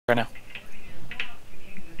Right now.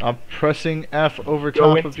 I'm pressing F over Go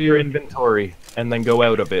top into of your you. inventory, and then go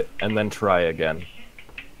out of it, and then try again.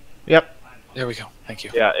 Yep. There we go. Thank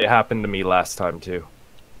you. Yeah, it happened to me last time, too.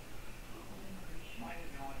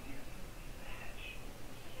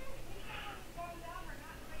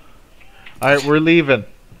 Alright, we're leaving.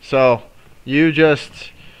 So, you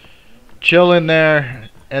just chill in there,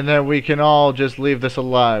 and then we can all just leave this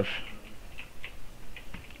alive.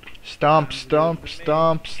 Stomp, stomp,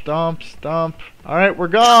 stomp, stomp, stomp. Alright, we're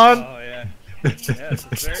gone! Oh, yeah. Yes,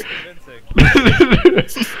 it's very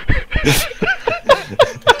convincing.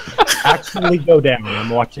 Actually go down. I'm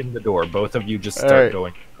watching the door. Both of you just start Alright.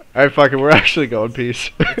 going. Alright, fuck it, we're actually going.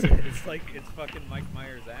 Peace. It's like it's fucking Mike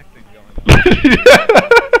Myers acting going on.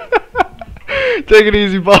 Take it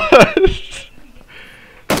easy, boss.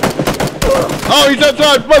 Oh, he's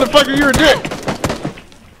outside! Motherfucker, you're a dick!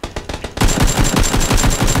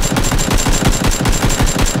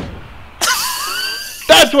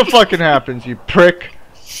 That's what fucking happens, you prick.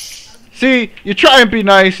 See, you try and be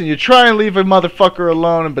nice and you try and leave a motherfucker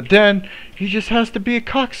alone, but then he just has to be a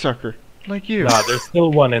cocksucker. Like you. Nah, there's still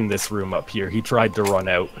one in this room up here. He tried to run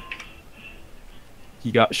out.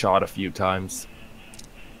 He got shot a few times.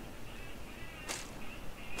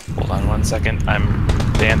 Hold on 1 second. I'm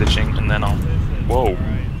bandaging and then I'll... Whoa.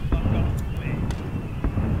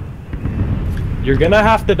 You're gonna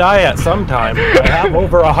have to die at some time. I have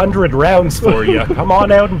over 100 rounds for you. Come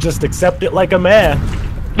on out and just accept it like a man.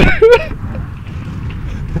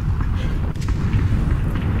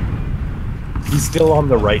 He's still on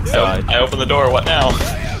the right side. I open the door. What now?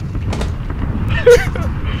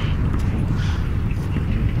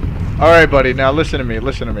 Alright, buddy, now listen to me,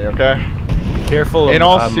 okay? Careful. In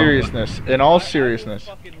all seriousness, in all seriousness.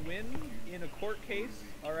 Fucking win in a court case,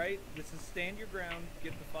 all right? This is stand your ground.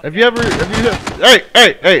 Get the fuck Have you ever,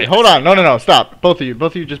 hey, hold on, no, stop. Both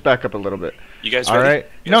of you just back up a little bit. You guys ready? Alright?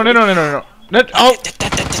 You No. guys ready? Oh!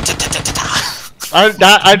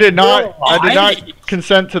 I did not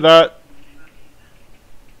consent to that.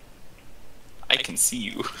 I can see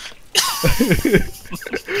you.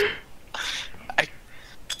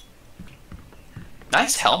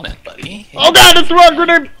 Nice helmet, buddy. Oh god, it's the wrong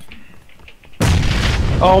grenade!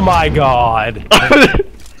 Oh my god.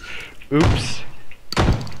 Oops.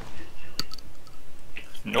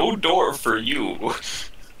 No door for you.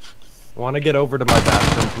 Want to get over to my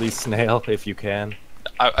bathroom, please, Snail, if you can?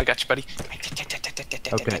 I got you, buddy.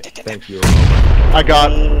 Okay, thank you. I got.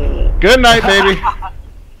 Good night, baby.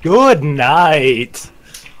 Good night.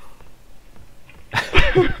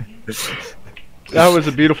 That was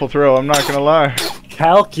a beautiful throw, I'm not gonna lie.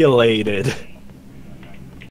 Calculated.